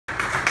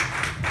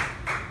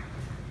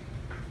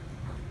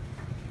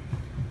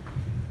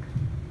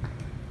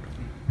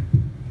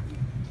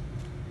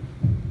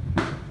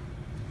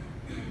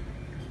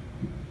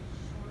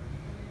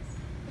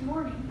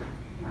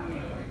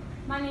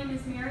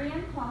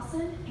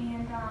Clawson,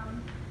 and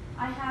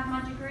I have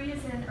my degree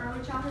is in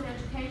early childhood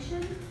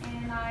education,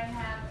 and I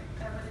have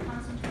with a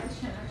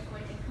concentration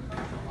actually in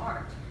commercial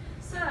art.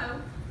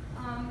 So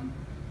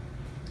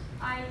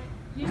I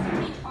used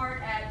to teach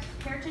art at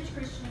Heritage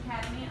Christian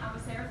Academy. I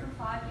was there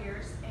for 5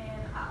 years,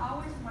 and I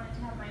always wanted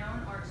to have my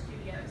own art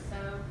studio.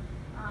 So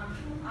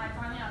I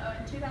finally,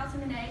 in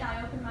 2008,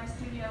 I opened my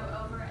studio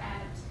over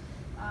at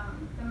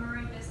the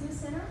Murray Business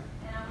Center,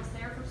 and I was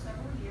there for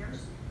several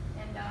years.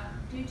 And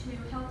due to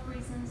health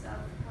reasons of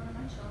one of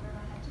my children,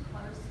 I had to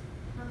close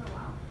for a little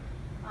while.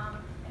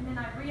 And then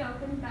I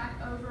reopened back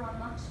over on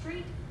Monk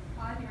Street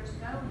 5 years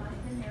ago, and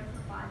I've been there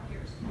for 5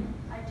 years.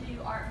 I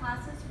do art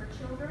classes for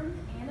children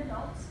and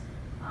adults,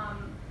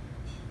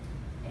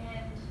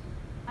 and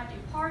I do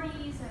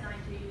parties, and I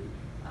do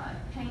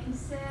paint and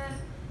sip.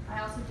 I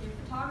also do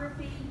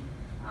photography,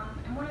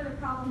 and one of the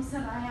problems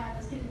that I have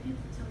is getting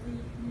people to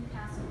leave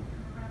Newcastle and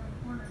come around the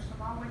corner, so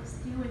I'm always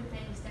doing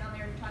things down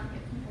there to try to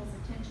get people's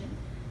attention.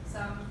 So,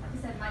 like I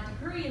said, my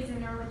degree is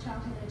in early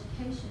childhood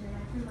education, and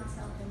I threw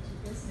myself into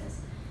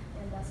business,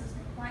 and so it's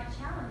been quite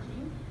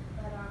challenging,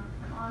 but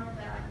I'm honored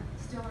that I'm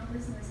still in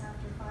business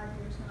after 5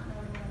 years not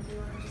knowing what I'm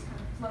doing. I'm just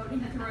kind of floating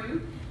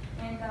through.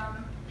 And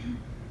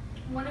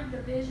one of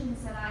the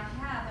visions that I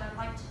have that I'd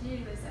like to do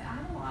is that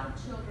I have a lot of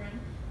children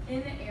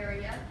in the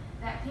area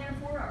that can't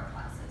afford art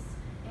classes,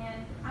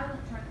 and I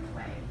won't turn them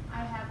away.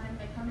 I have them,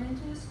 they come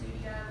into the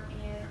studio,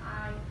 and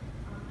I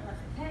let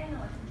them paint,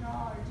 I let them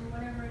draw, or do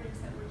whatever it is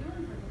that we're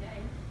doing for the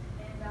day.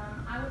 And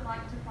I would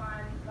like to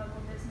find local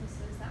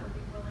businesses that would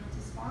be willing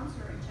to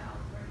sponsor a child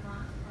for a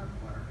month or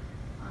more.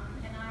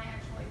 And I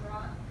actually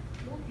brought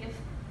little gift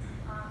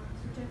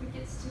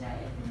certificates today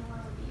if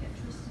anyone would be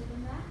interested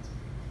in that.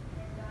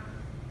 And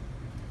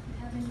if you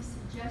have any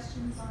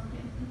suggestions on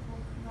getting people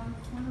around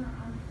the corner,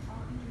 I'm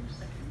all ears.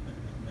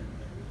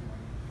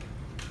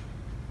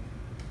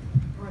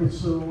 All right,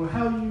 so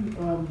how do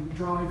you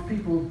drive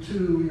people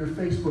to your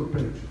Facebook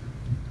page?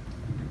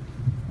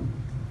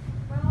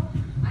 Well,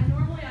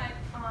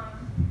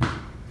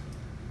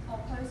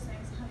 I'll post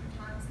things 100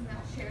 times, and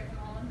I'll share them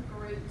all in the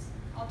groups.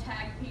 I'll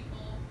tag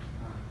people,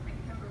 like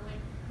Kimberly,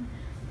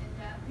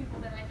 and people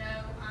that I know.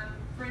 I'm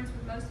friends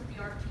with most of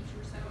the art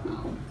teachers, so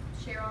I'll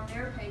share on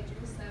their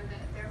pages so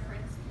that their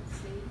friends can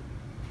see.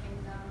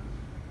 And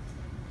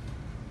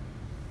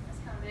that's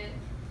kind of it.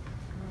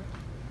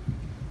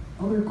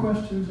 Other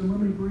questions, and let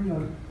me bring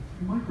a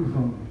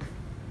microphone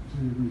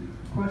to you.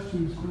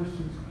 Questions.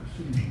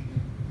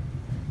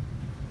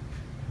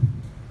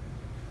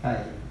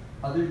 Hi.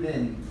 Other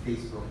than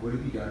Facebook, what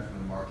have you done from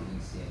a marketing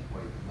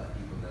standpoint to let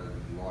people know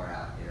that you are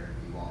out there and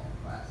you offer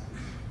classes?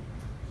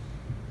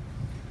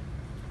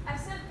 I've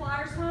sent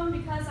flyers home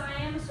because I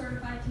am a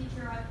certified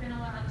teacher. I've been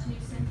allowed to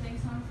send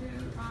things home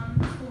through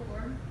the school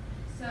board.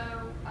 So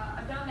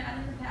I've done that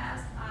in the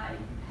past. I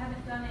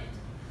haven't done it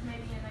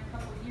maybe in a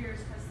couple of years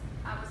because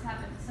I was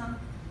having some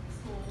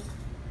schools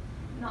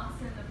not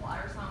send the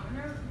flyers home, and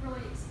they're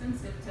really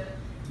expensive to,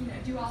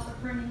 do all the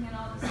printing and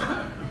all the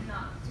stuff and then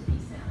not to be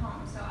sent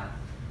home. So I've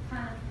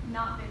kind of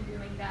not been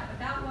doing that, but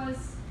that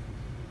was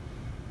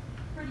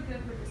pretty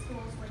good with the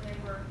schools when they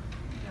were,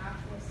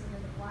 actually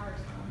sending the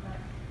flyers home. But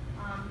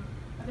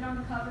I've been on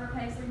the cover of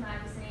Paisley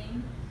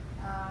magazine,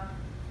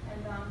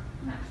 and I'm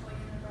actually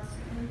in the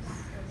Brunswick News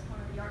as one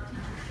of the art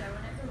teachers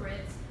showing at the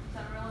Ritz. So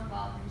I'm real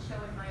involved in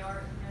showing my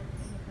art in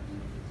the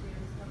community too,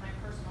 so my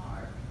personal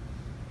art.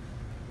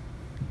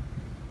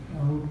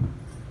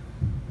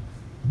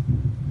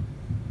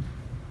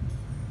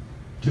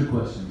 Two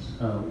questions.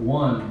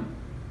 One,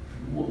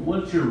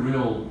 what's your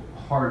real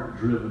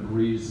heart-driven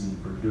reason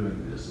for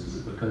doing this? Is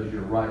it because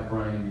you're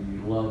right-brained and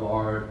you love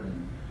art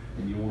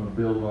and you want to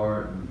build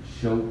art and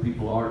show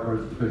people art, or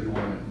is it because you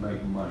want to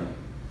make money?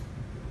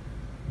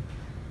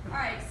 All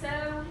right,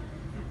 so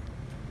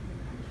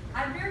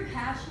I'm very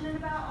passionate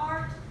about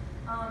art.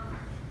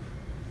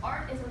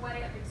 Art is a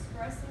way of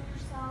expressing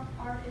yourself.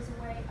 Art is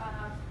a way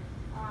of,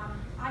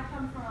 I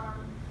come from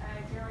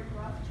a very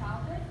rough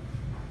childhood,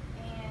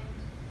 and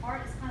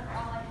art is kind of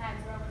all I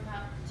had growing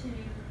up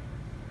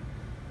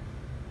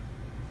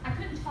I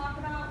couldn't talk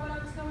about what I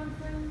was going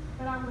through,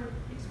 but I would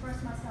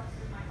express myself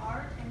through my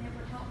art, and it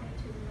would help me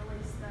to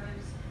release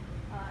those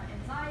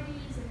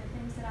anxieties and the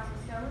things that I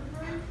was going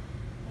through.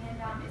 And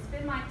it's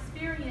been my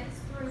experience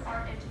through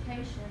art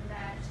education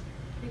that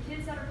the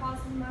kids that are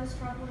causing the most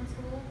trouble in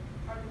school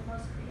are the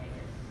most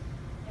creative.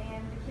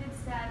 And the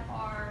kids that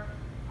are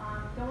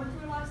going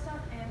through a lot of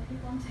stuff, and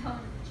people, I'm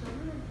telling you,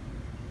 children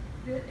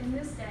in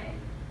this day,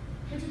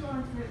 kids are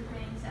going through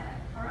things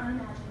that are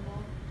unimaginable.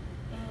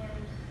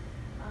 And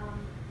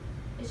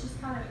it's just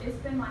it's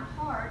been my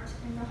heart,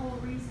 and the whole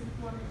reason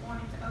for me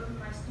wanting to open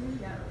my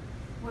studio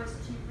was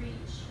to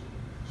reach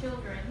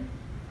children.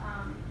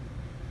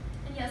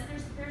 And yes,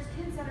 there's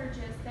kids that are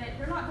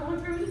they're not going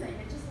through anything,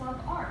 they just love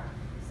art.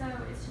 So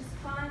it's just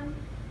fun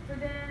for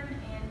them,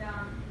 and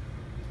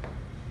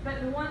but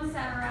the ones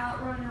that are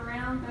out running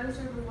around, those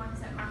are the ones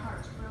that my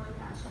heart's really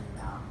passionate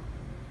about.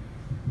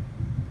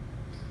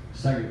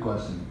 Second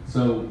question.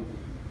 So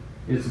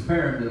it's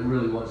apparent that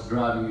really what's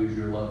driving you is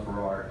your love for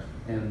art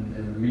and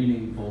the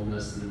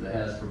meaningfulness that it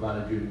has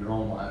provided you in your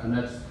own life. And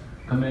that's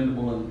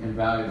commendable and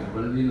valuable.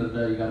 But at the end of the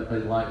day, you got to pay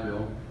the light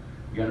bill,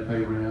 you got to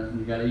pay rent, and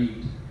you got to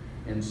eat.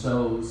 And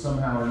so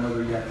somehow or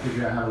another, you got to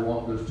figure out how to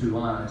walk those two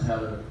lines, how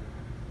to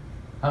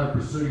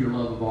pursue your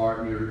love of art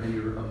and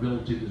your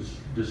ability to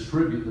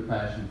distribute the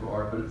passion for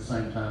art, but at the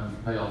same time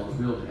pay all the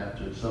bills you have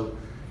to. So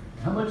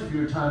how much of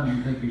your time do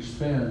you think you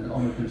spend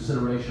on the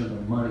consideration of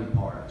the money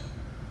part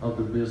of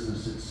the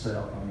business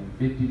itself? I mean,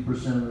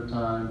 50% of the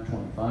time,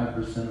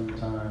 25% of the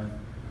time?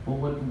 Well,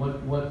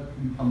 what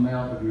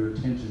amount of your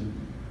attention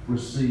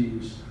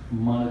receives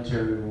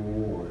monetary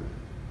reward?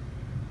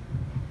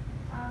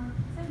 I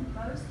said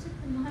most of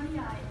the money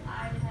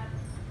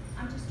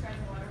I'm just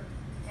treading water,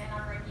 and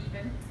I break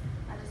even.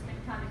 I just been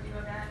kind of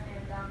doing that,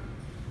 and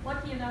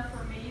lucky enough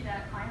for me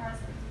that my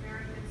husband's a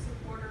very good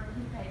supporter and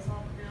he pays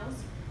all the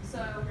bills.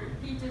 So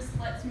he just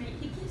lets me,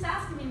 he keeps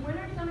asking me, when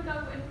are you going to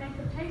go and make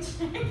a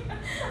paycheck? I'm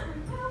like,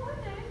 well,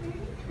 one day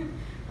maybe.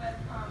 But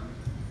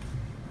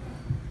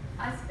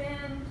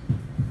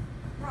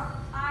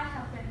I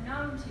have been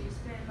known to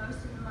spend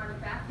most of the money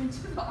back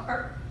into the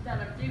art that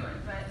I'm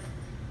doing, but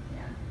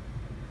yeah.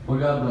 Well,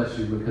 God bless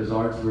you, because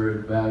art's a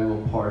very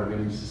valuable part of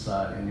any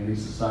society, and any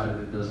society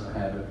that doesn't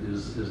have it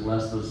is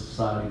less of a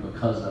society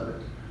because of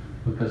it,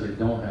 because they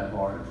don't have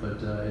art.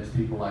 But it's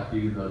people like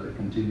you, though, that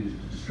continues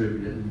to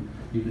distribute it, and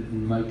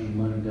making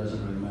money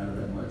doesn't really matter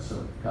that much.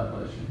 So God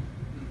bless you.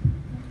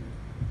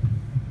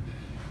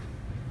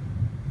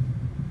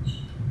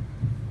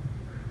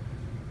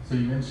 So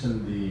you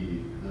mentioned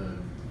the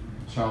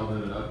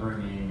childhood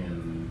upbringing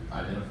and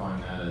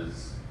identifying that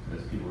as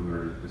people who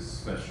are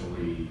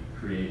especially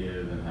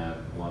creative and have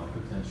a lot of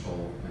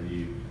potential. Have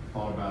you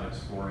thought about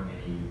exploring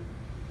any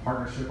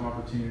partnership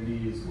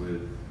opportunities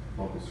with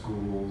local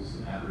schools,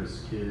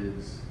 at-risk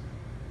kids,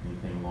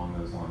 anything along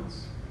those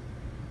lines?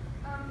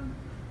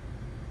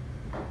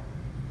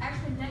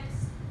 Actually, this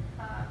next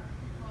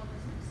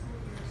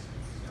school year is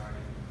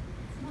starting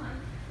this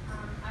month.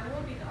 I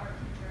will be the art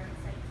teacher at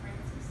St.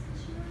 Francis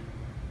this year,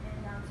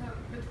 and so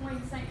between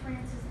St.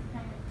 Francis and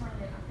Painted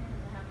Planet, I think I'm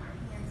gonna have my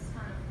hands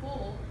kind of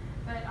full.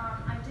 But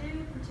I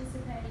do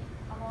participate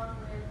along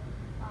with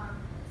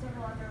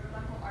several other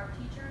local art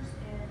teachers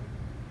in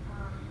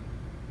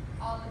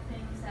all the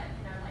things that,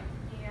 like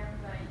again,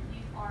 the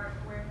Youth Art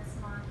Awareness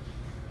Month,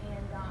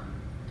 and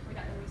we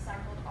got the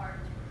recycled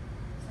art.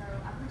 So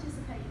I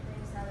participate in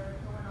things that are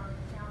going on in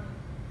the county.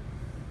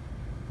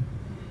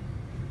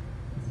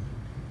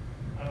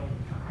 I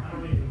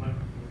don't need the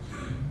microphone.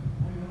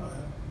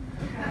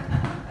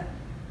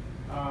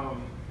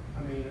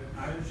 I mean,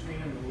 I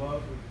understand the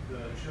love of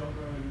the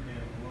children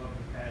and the love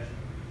and passion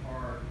for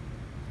art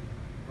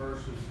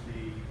versus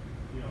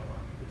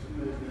it's a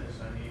business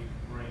I need to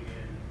bring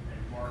in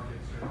and market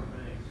certain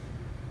things.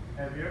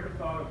 Have you ever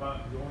thought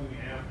about going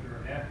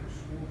after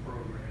school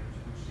programs,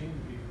 which seem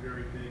to be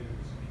very big in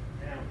this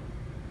county,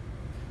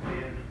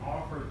 and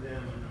offer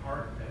them an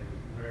art day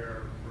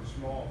where for a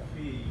small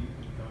fee you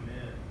can come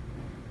in,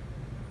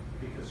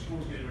 because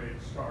school's getting ready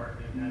to start,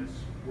 and that's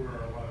where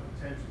a lot of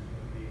attention is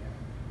going to be at,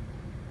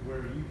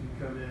 where you can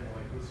come in,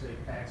 like let's say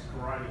Pax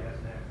Karate has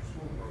an after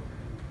school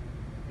program,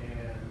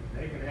 and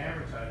they can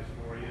advertise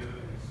for you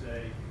and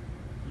say,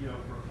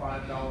 for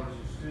 $5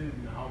 a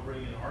student, I'll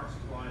bring in art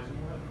supplies and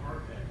we'll have an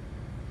art day.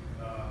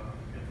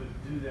 And to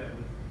do that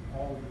with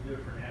all the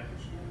different after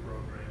school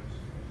programs,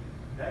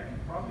 that can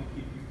probably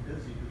keep you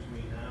busy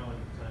between now and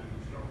the time you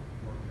start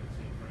working at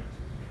St.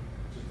 Francis.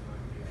 Just an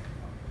idea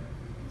about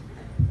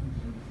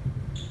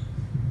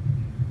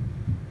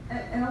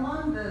that. And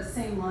along the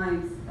same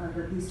lines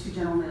that these two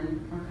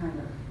gentlemen are kind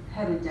of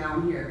headed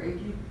down here,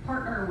 if you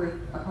partner with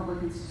a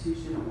public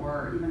institution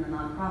or even a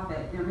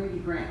nonprofit, there may be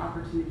grant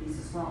opportunities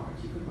as well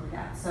that you could look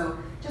at. So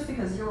just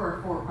because you're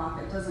a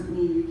for-profit doesn't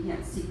mean you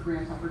can't seek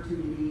grant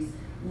opportunities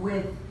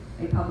with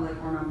a public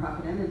or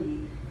nonprofit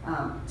entity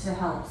to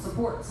help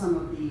support some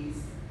of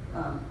these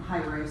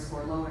high-risk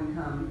or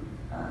low-income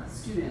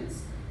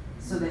students,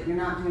 so that you're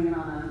not doing it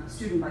on a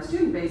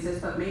student-by-student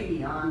basis, but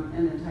maybe on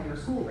an entire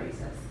school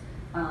basis,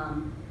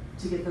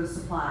 to get those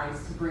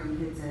supplies to bring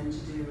kids in to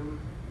do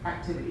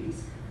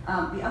activities.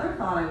 The other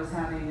thought I was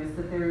having is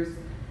that there's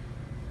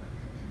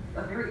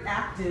a very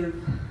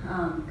active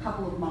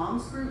couple of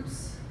moms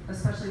groups,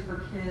 especially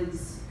for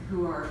kids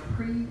who are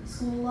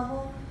preschool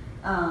level,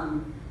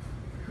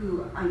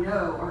 who I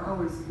know are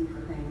always looking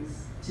for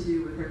things to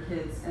do with their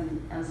kids.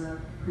 And as a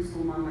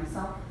preschool mom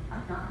myself,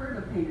 I've not heard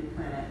of Painted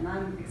Planet, and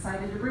I'm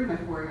excited to bring my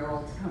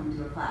 4-year-old to come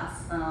to a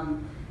class.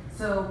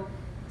 So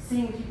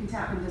seeing if you can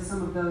tap into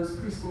some of those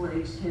preschool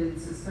age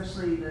kids,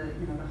 especially the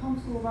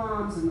homeschool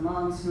moms and the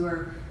moms who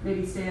are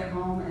maybe stay at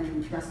home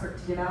and desperate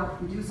to get out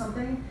and do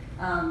something.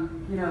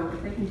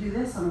 If they can do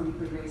this on a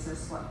weekly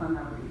basis, what fun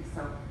that would be.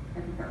 So I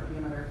think that would be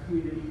another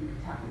community you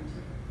could tap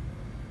into.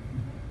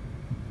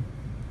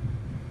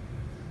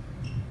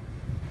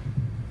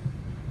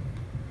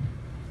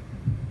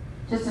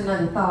 Just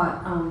another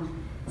thought.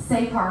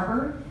 Safe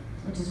Harbor,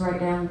 which is right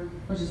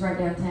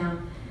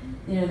downtown,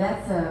 You know,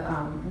 that's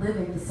a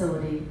living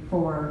facility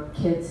for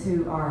kids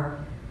who are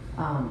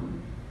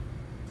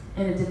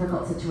in a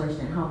difficult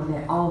situation at home, and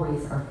they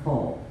always are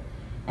full.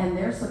 And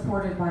they're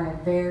supported by a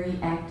very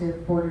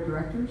active board of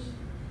directors,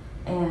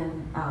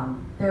 and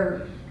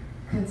they're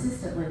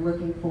consistently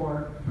looking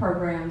for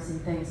programs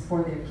and things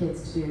for their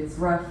kids to do. It's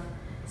a rough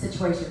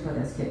situation for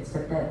those kids,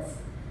 but that's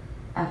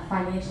a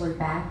financially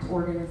backed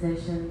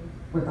organization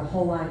with a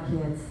whole lot of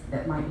kids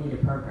that might need a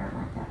program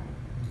like that.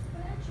 I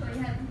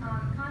actually had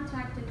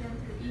contacted them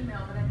through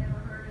email, but I never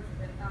heard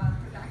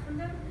back from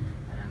them.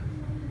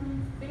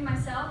 Being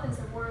myself as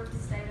a ward of the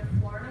state of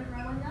Florida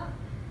growing up,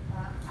 I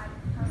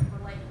kind of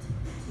relate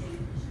to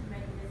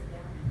maybe visit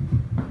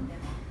them.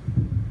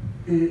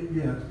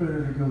 Yeah, it's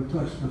better to go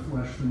touch the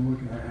flesh than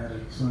look at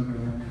it. So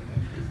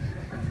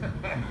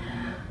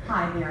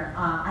Hi there.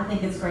 I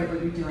think it's great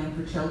what you're doing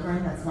for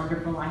children. That's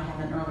wonderful. I have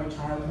an early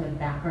childhood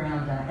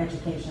background,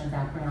 education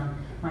background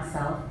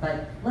myself.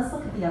 But let's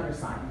look at the other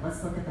side.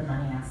 Let's look at the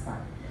money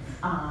aspect.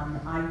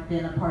 I've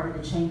been a part of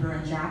the chamber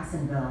in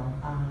Jacksonville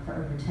for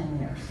over 10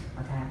 years.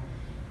 Okay,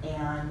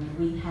 and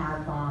we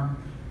have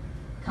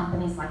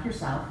companies like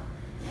yourself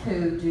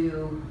who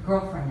do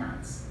girlfriend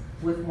nights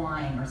with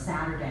wine or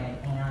Saturday,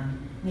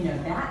 and you know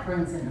that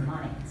brings in the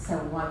money. So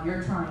while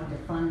you're trying to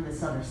fund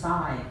this other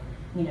side,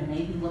 you know,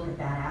 maybe look at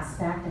that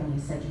aspect. And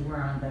you said you were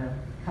on the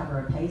cover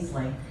of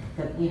Paisley.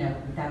 That you know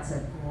that's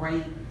a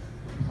great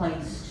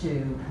place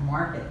to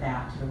market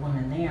that to the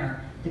women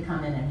there to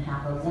come in and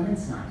have a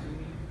women's night.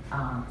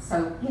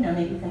 So you know,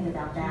 maybe think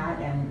about that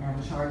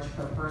and charge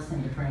per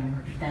person to bring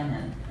them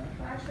in.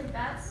 Well, actually,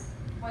 that's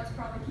what's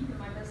probably keeping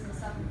my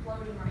business up and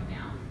floating right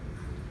now.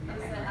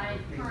 Is that I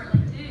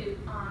currently do.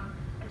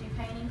 I do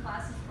painting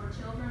classes for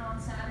children on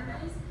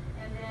Saturdays,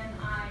 and then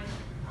I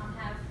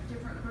have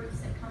different groups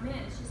that come in.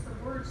 It's just the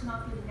word's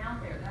not getting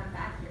out there that I'm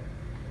back here.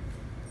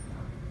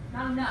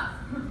 Not enough.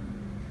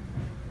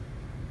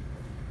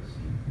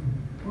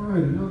 all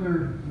right,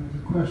 another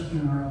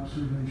question or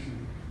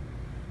observation.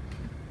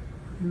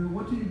 You know,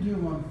 what do you do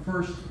on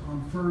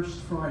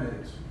first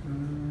Fridays?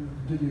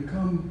 Do you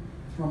come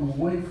from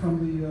away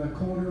from the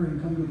corner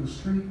and come to the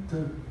street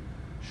to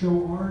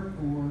show art,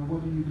 or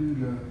what do you do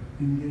to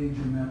engage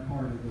in that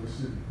part of the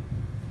city?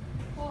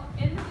 Well,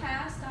 in the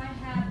past, I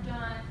have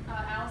done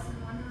Alice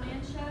in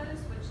Wonderland shows,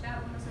 which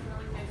that one was a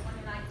really big one,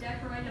 and I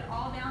decorated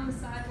all down the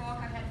sidewalk.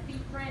 I had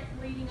feet print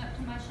leading up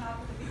to my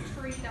shop with a big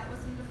tree that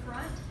was in the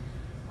front.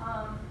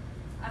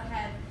 I've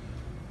had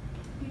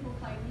people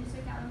play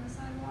music out on the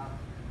sidewalk.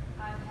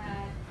 I've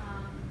had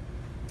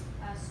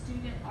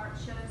student art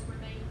shows where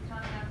they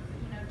come up,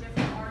 you know,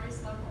 different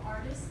artists, local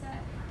artists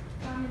that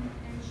come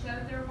and show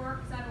their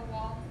work. I have a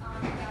wall,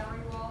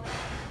 gallery wall that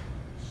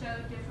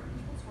showed different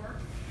people's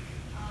work.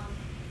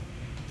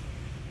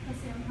 Let's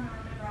see, I'm trying to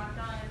remember. I've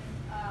done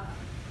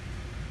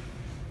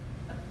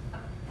a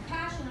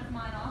passion of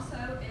mine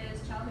also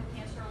is Childhood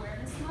Cancer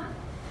Awareness Month,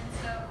 and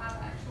so I've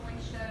actually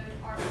showed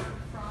artwork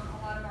from a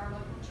lot of our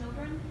local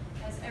children.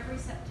 As every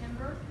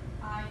September,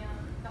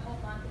 the whole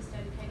month is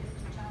dedicated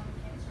to childhood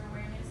cancer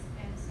awareness,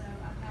 and so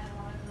I've had a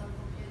lot of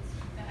local kids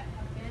that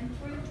have been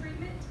through the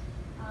treatment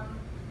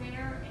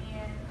there,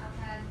 and I've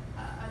had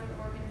other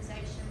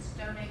organizations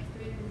donate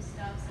food and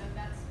stuff, so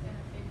that's been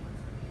a big one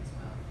for me as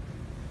well.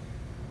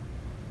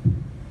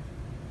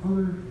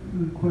 Other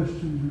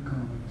questions or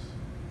comments?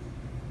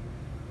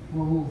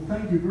 Well,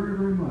 thank you very,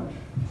 very much.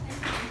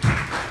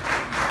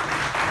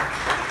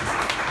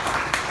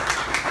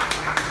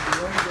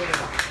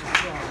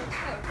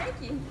 Thank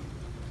you.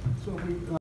 So we.